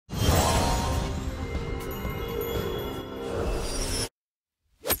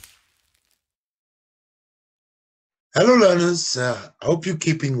Hello learners, I hope you're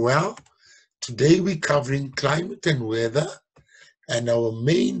keeping well. Today we're covering climate and weather, and our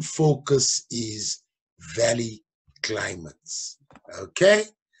main focus is valley climates. Okay,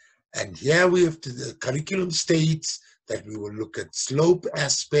 and here we have the curriculum states that we will look at slope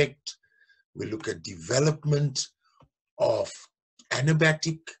aspect, we look at development of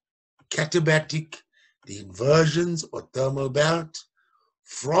anabatic, katabatic, the inversions or thermal belt,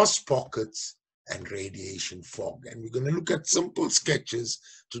 frost pockets, and radiation fog. And we're going to look at simple sketches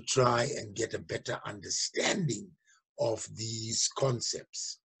to try and get a better understanding of these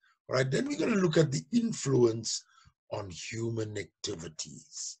concepts. All right, then we're going to look at the influence on human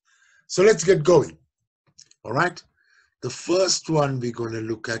activities. So let's get going. All right, the first one we're going to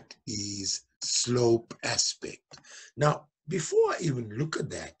look at is slope aspect. Now, before I even look at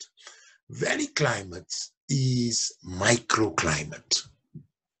that, valley climates is microclimate.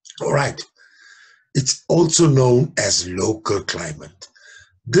 All right. It's also known as local climate.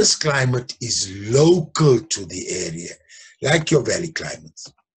 This climate is local to the area, like your valley climates.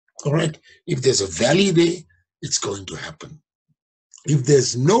 All right. If there's a valley there, it's going to happen. If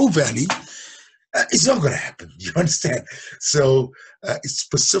there's no valley, it's not going to happen. You understand? So it's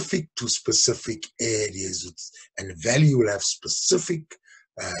specific to specific areas, and the valley will have specific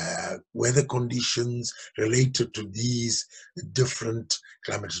weather conditions related to these different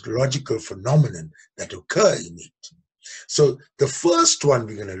climatological phenomena that occur in it. So the first one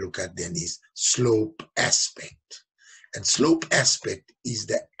we're going to look at then is slope aspect. And slope aspect is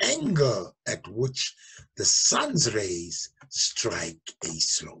the angle at which the sun's rays strike a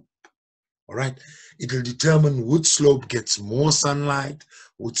slope. All right, it will determine which slope gets more sunlight,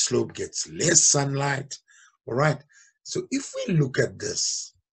 which slope gets less sunlight. All right, so if we look at this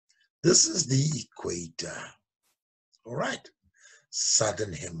is the equator. All right,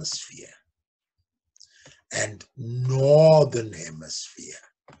 southern hemisphere and northern hemisphere.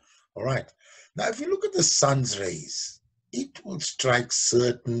 All right, now if you look at the sun's rays, it will strike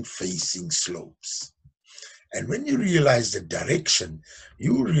certain facing slopes. And when you realize the direction,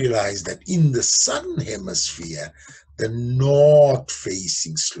 you realize that in the southern hemisphere, the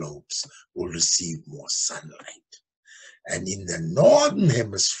north-facing slopes will receive more sunlight. And in the northern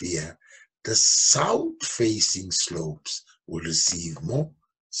hemisphere, the south-facing slopes will receive more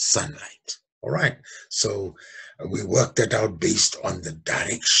sunlight. All right, so we worked that out based on the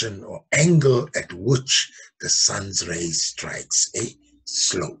direction or angle at which the sun's rays strikes a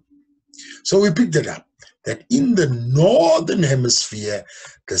slope. So we picked it up that in the northern hemisphere,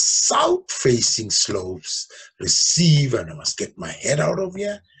 the south-facing slopes receive, and I must get my head out of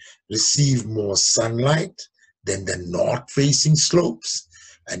here, receive more sunlight than the north-facing slopes.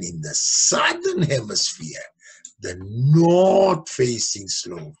 And in the southern hemisphere, the north-facing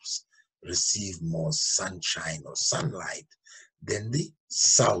slopes receive more sunshine or sunlight than the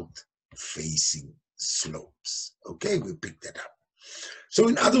south-facing slopes. Okay, we picked that up. So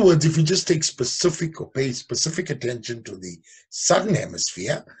in other words, if we just take specific or pay specific attention to the southern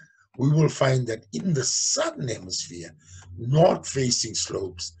hemisphere, we will find that in the southern hemisphere, north-facing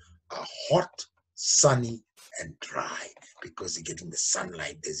slopes are hot, sunny, and dry because they're getting the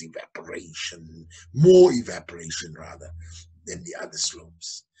sunlight. There's evaporation, more evaporation rather than the other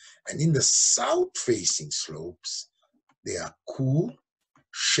slopes. And in the south-facing slopes, they are cool,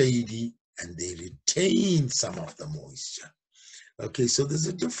 shady, and they retain some of the moisture. Okay, so there's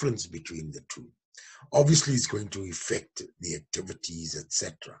a difference between the two. Obviously, it's going to affect the activities,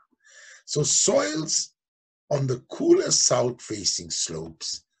 etc. So soils on the cooler south-facing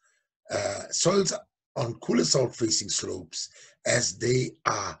slopes, soils on cooler south-facing slopes, as they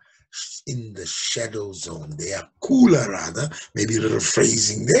are in the shadow zone. They are cooler rather, maybe a little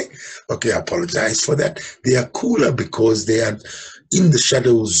phrasing there. Okay, I apologize for that. They are cooler because they are in the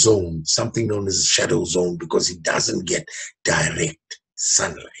shadow zone, something known as a shadow zone, because it doesn't get direct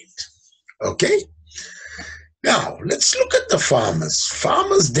sunlight. Okay? Now, let's look at the farmers.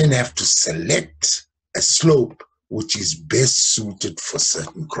 Farmers then have to select a slope which is best suited for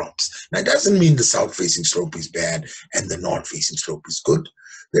certain crops. Now, it doesn't mean the south-facing slope is bad and the north-facing slope is good.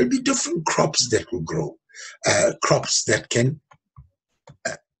 There'll be different crops that will grow. Crops that can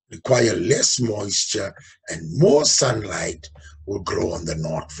require less moisture and more sunlight will grow on the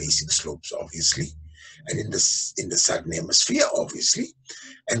north-facing slopes, obviously, and in the southern hemisphere, obviously.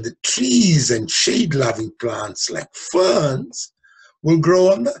 And the trees and shade-loving plants like ferns will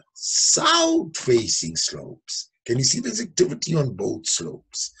grow on the south-facing slopes. Can you see there's activity on both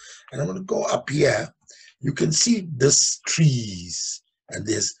slopes? And I'm going to go up here. You can see this trees, and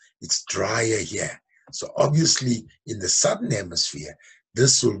it's drier here. So obviously in the southern hemisphere,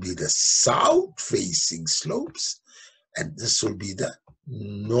 This will be the south-facing slopes, and this will be the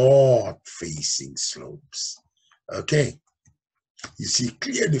north-facing slopes. Okay, you see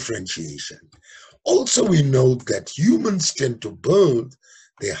clear differentiation. Also, we note that humans tend to build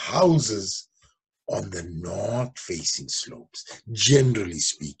their houses on the north-facing slopes, generally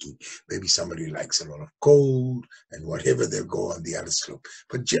speaking. Maybe somebody likes a lot of cold and whatever, they'll go on the other slope.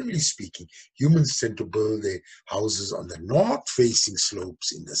 But generally speaking, humans tend to build their houses on the north-facing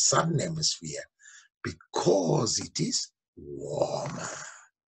slopes in the southern hemisphere because it is warmer.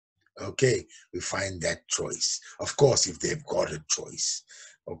 Okay, we find that choice. Of course, if they've got a choice.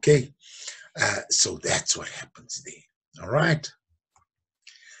 Okay, so that's what happens there. All right.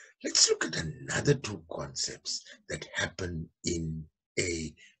 Let's look at another two concepts that happen in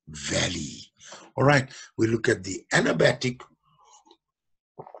a valley. All right, we look at the Anabatic.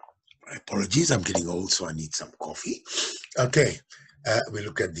 Apologies, I'm getting old, so I need some coffee. Okay, we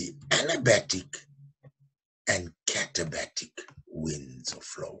look at the Anabatic and Katabatic winds of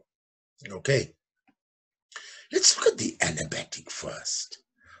flow. Okay, let's look at the Anabatic first.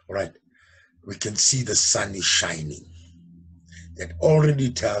 All right, we can see the sun is shining. That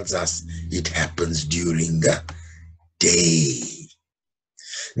already tells us it happens during the day.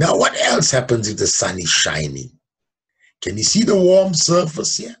 Now, what else happens if the sun is shining? Can you see the warm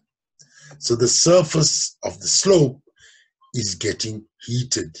surface here? So the surface of the slope is getting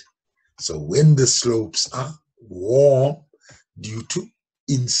heated. So when the slopes are warm due to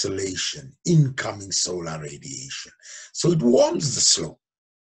insolation, incoming solar radiation, so it warms the slope.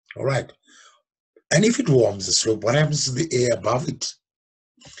 All right. And if it warms the slope, what happens to the air above it?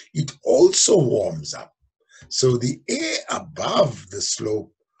 It also warms up. So the air above the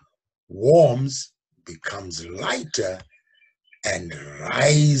slope warms, becomes lighter, and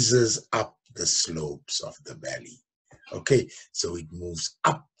rises up the slopes of the valley. Okay, so it moves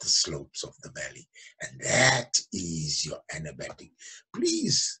up the slopes of the valley. And that is your Anabatic.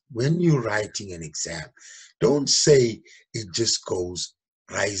 Please, when you're writing an exam, don't say it just goes,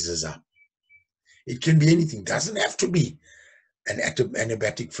 rises up. It can be anything. It doesn't have to be an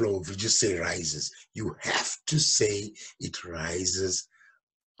Anabatic flow if you just say rises. You have to say it rises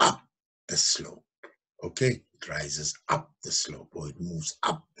up the slope. Okay, it rises up the slope, or it moves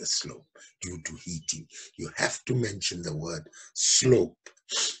up the slope due to heating. You have to mention the word slope,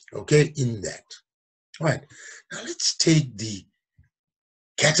 okay, in that. All right, now let's take the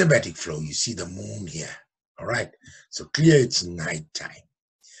Katabatic flow. You see the moon here. All right, so clear it's nighttime.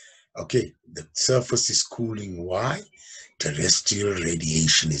 Okay, the surface is cooling. Why? Terrestrial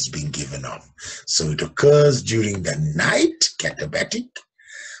radiation is being given off. So it occurs during the night, Katabatic,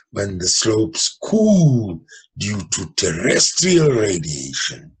 when the slopes cool due to terrestrial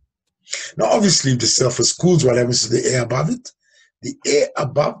radiation. Now, obviously, if the surface cools, what happens to the air above it? The air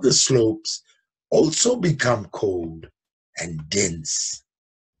above the slopes also become cold and dense.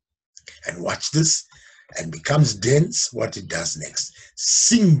 And watch this, and becomes dense. What it does next?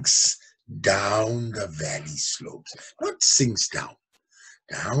 Sinks down the valley slopes. Not sinks down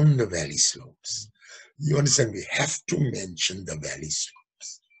the valley slopes. You understand? We have to mention the valley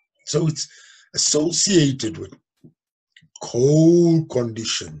slopes. So it's associated with cold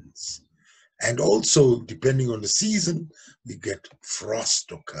conditions. And also, depending on the season, we get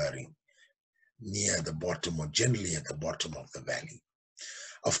frost occurring near the bottom, or generally at the bottom of the valley.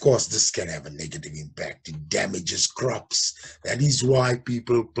 Of course, this can have a negative impact. It damages crops. That is why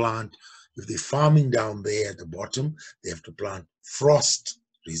people plant, if they're farming down there at the bottom, they have to plant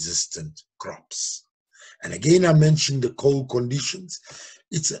frost-resistant crops. And again, I mentioned the cold conditions.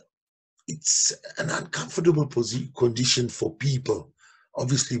 It's an uncomfortable condition for people,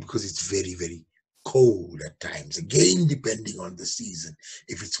 obviously, because it's very, very cold at times. Again, depending on the season.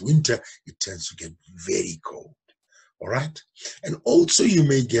 If it's winter, it tends to get very cold. All right. And also you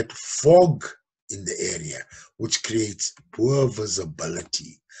may get fog in the area, which creates poor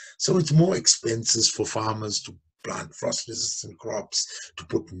visibility. So it's more expensive for farmers to plant frost-resistant crops, to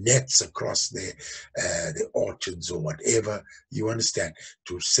put nets across their orchards or whatever, you understand,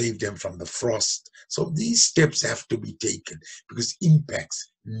 to save them from the frost. So these steps have to be taken because it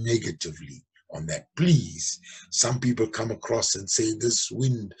impacts negatively on that. Please, some people come across and say this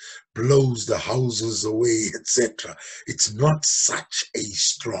wind blows the houses away, etc. It's not such a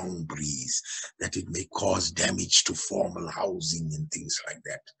strong breeze that it may cause damage to formal housing and things like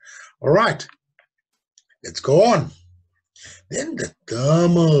that. All right, let's go on. Then the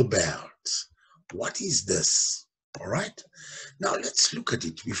thermal belt. What is this? All right, now let's look at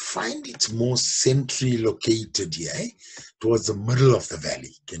it. We find it more centrally located here, towards the middle of the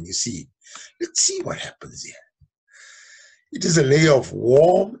valley. Can you see? Let's see what happens here. It is a layer of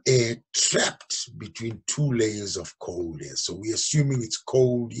warm air trapped between two layers of cold air. So we're assuming it's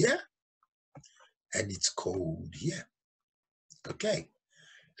cold here and it's cold here. Okay,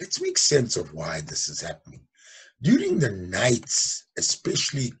 let's make sense of why this is happening. During the nights,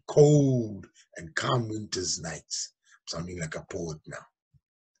 especially cold and calm winter's nights, I'm sounding like a poet now.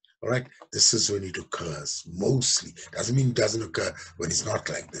 All right, this is when it occurs mostly. Doesn't mean it doesn't occur when it's not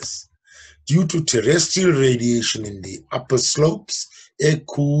like this. Due to terrestrial radiation in the upper slopes, air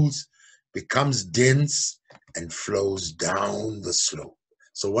cools, becomes dense, and flows down the slope.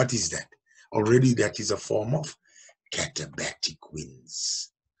 So what is that? Already that is a form of Katabatic winds.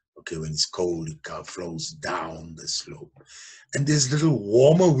 Okay, when it's cold, it flows down the slope. And there's little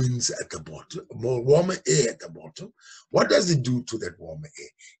warmer winds at the bottom, more warmer air at the bottom. What does it do to that warmer air?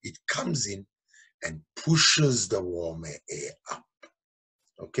 It comes in and pushes the warmer air up.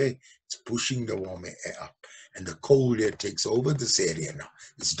 Okay, it's pushing the warmer air up. And the cold air takes over this area now.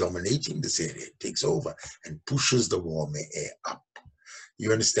 It's dominating this area. It takes over and pushes the warmer air up.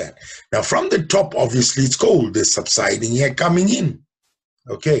 You understand? Now, from the top, obviously, it's cold. There's subsiding air coming in.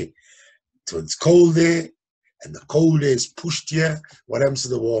 Okay, so it's cold there, and the cold air is pushed here. What happens to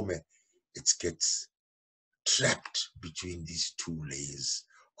the warm air? It gets trapped between these two layers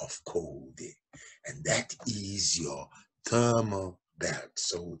of cold air, and that is your thermal belt.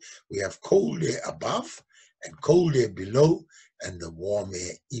 So we have cold air above and cold air below, and the warm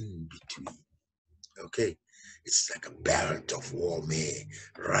air in between. Okay, it's like a belt of warm air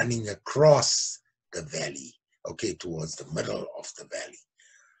running across the valley, okay, towards the middle of the valley.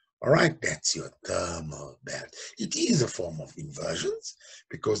 All right, that's your thermal belt. It is a form of inversions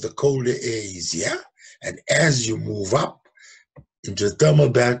because the colder air is here, and as you move up into the thermal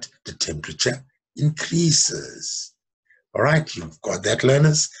belt, the temperature increases. All right, you've got that,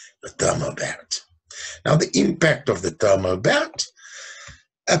 learners, the thermal belt. Now, the impact of the thermal belt,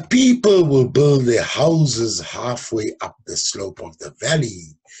 people will build their houses halfway up the slope of the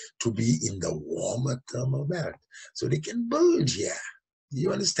valley to be in the warmer thermal belt. So they can build here.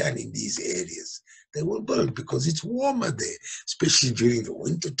 You understand, in these areas, they will build because it's warmer there, especially during the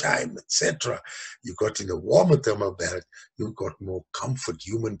winter time, etc. You got in a warmer thermal belt, you've got more comfort,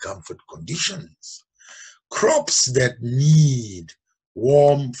 human comfort conditions. Crops that need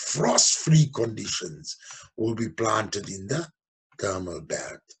warm, frost-free conditions will be planted in the thermal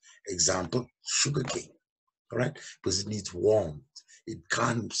belt. Example, sugarcane, all right? Because it needs warmth. It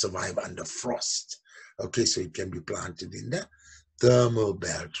can't survive under frost. Okay, so it can be planted in the thermal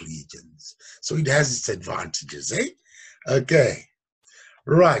belt regions. So it has its advantages, eh? Okay,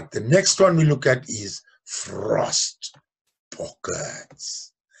 right. The next one we look at is frost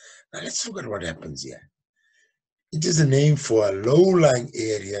pockets. Now let's look at what happens here. It is a name for a low-lying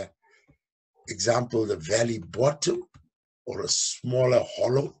area, example, the valley bottom or a smaller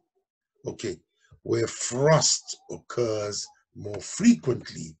hollow, okay, where frost occurs more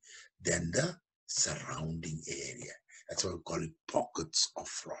frequently than the surrounding area. That's why we call it pockets of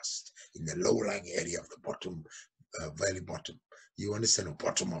frost in the low-lying area of the bottom, valley bottom. You understand, the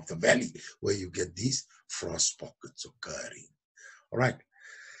bottom of the valley where you get these frost pockets occurring. All right.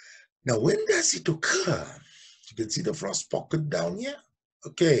 Now, when does it occur? You can see the frost pocket down here.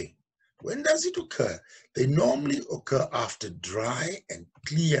 Okay. When does it occur? They normally occur after dry and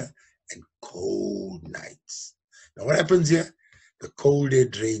clear and cold nights. Now, what happens here? The cold air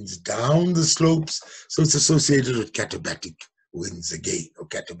drains down the slopes, so it's associated with Katabatic winds again, or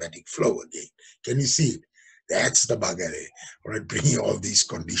Katabatic flow again. Can you see it? That's the bugger there, all right, bringing all these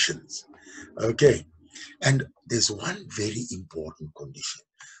conditions. Okay, and there's one very important condition.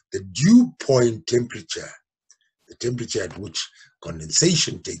 The dew point temperature, the temperature at which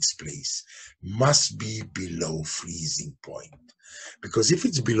condensation takes place, must be below freezing point. Because if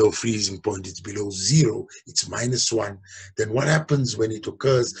it's below freezing point, it's below zero, it's -1, then what happens when it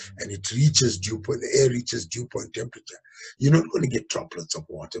occurs and it reaches dew point, the air reaches dew point temperature? You're not going to get droplets of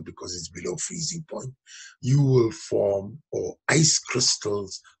water because it's below freezing point. You will form, or ice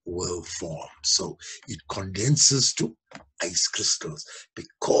crystals will form. So it condenses to ice crystals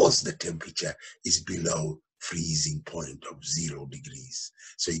because the temperature is below freezing point of 0 degrees.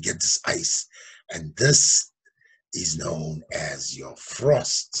 So you get this ice, and this is known as your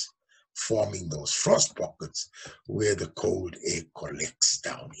frost, forming those frost pockets where the cold air collects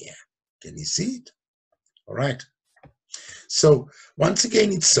down here. Can you see it? All right. So once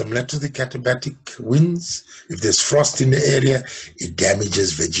again, it's similar to the Katabatic winds. If there's frost in the area, it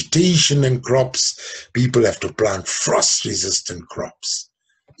damages vegetation and crops. People have to plant frost-resistant crops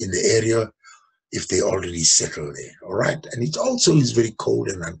in the area if they already settle there. All right. And it also is very cold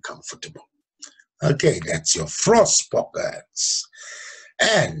and uncomfortable. Okay, that's your frost pockets.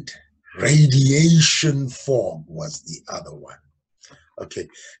 And radiation fog was the other one. Okay,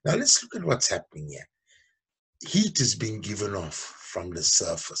 now let's look at what's happening here. Heat is being given off from the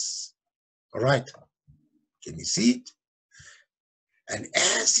surface. All right, can you see it? And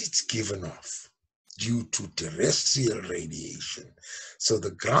as it's given off due to terrestrial radiation, so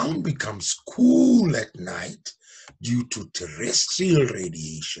the ground becomes cool at night due to terrestrial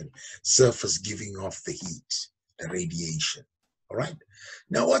radiation, surface giving off the heat, the radiation. All right.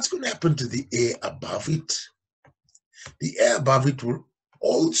 Now, what's going to happen to the air above it? The air above it will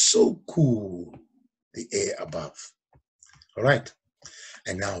also cool the air above. All right.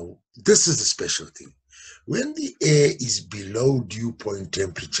 And now, this is the special thing. When the air is below dew point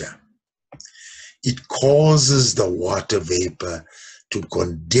temperature, it causes the water vapor to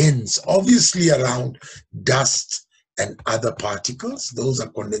condense, obviously around dust and other particles. Those are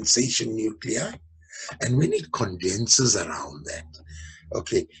condensation nuclei. And when it condenses around that,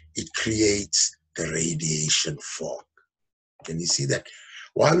 okay, it creates the radiation fog. Can you see that?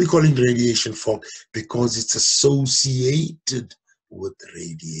 Why are we calling radiation fog? Because it's associated with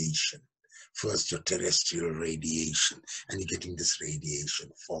radiation. First, your terrestrial radiation, and you're getting this radiation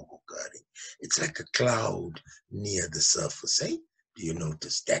fog occurring. It's like a cloud near the surface, eh? Do you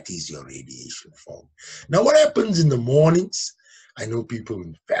notice? That is your radiation fog. Now, what happens in the mornings? I know people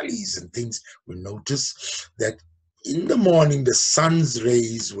in valleys and things will notice that in the morning, the sun's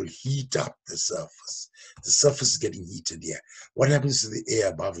rays will heat up the surface. The surface is getting heated here. What happens to the air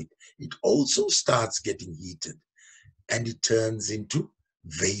above it? It also starts getting heated, and it turns into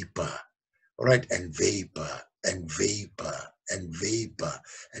vapor. All right, and vapor, and vapor, and vapor.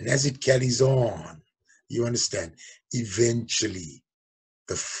 And as it carries on, you understand, eventually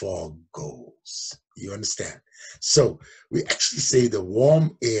the fog goes. You understand? So we actually say the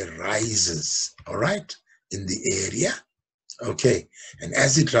warm air rises, all right, in the area. Okay, and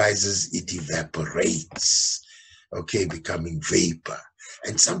as it rises, it evaporates, okay, becoming vapor.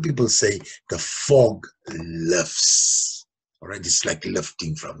 And some people say the fog lifts. All right, it's like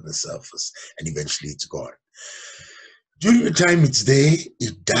lifting from the surface, and eventually it's gone. During the time it's there,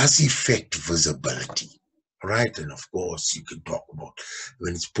 it does affect visibility. All right, and of course, you can talk about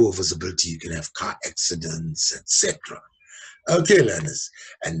when it's poor visibility, you can have car accidents, etc. Okay, learners,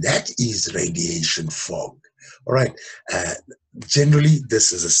 and that is radiation fog. All right, generally,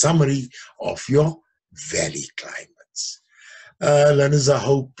 this is a summary of your valley climates. Learners, I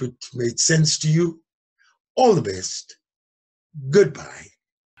hope it made sense to you. All the best. Goodbye.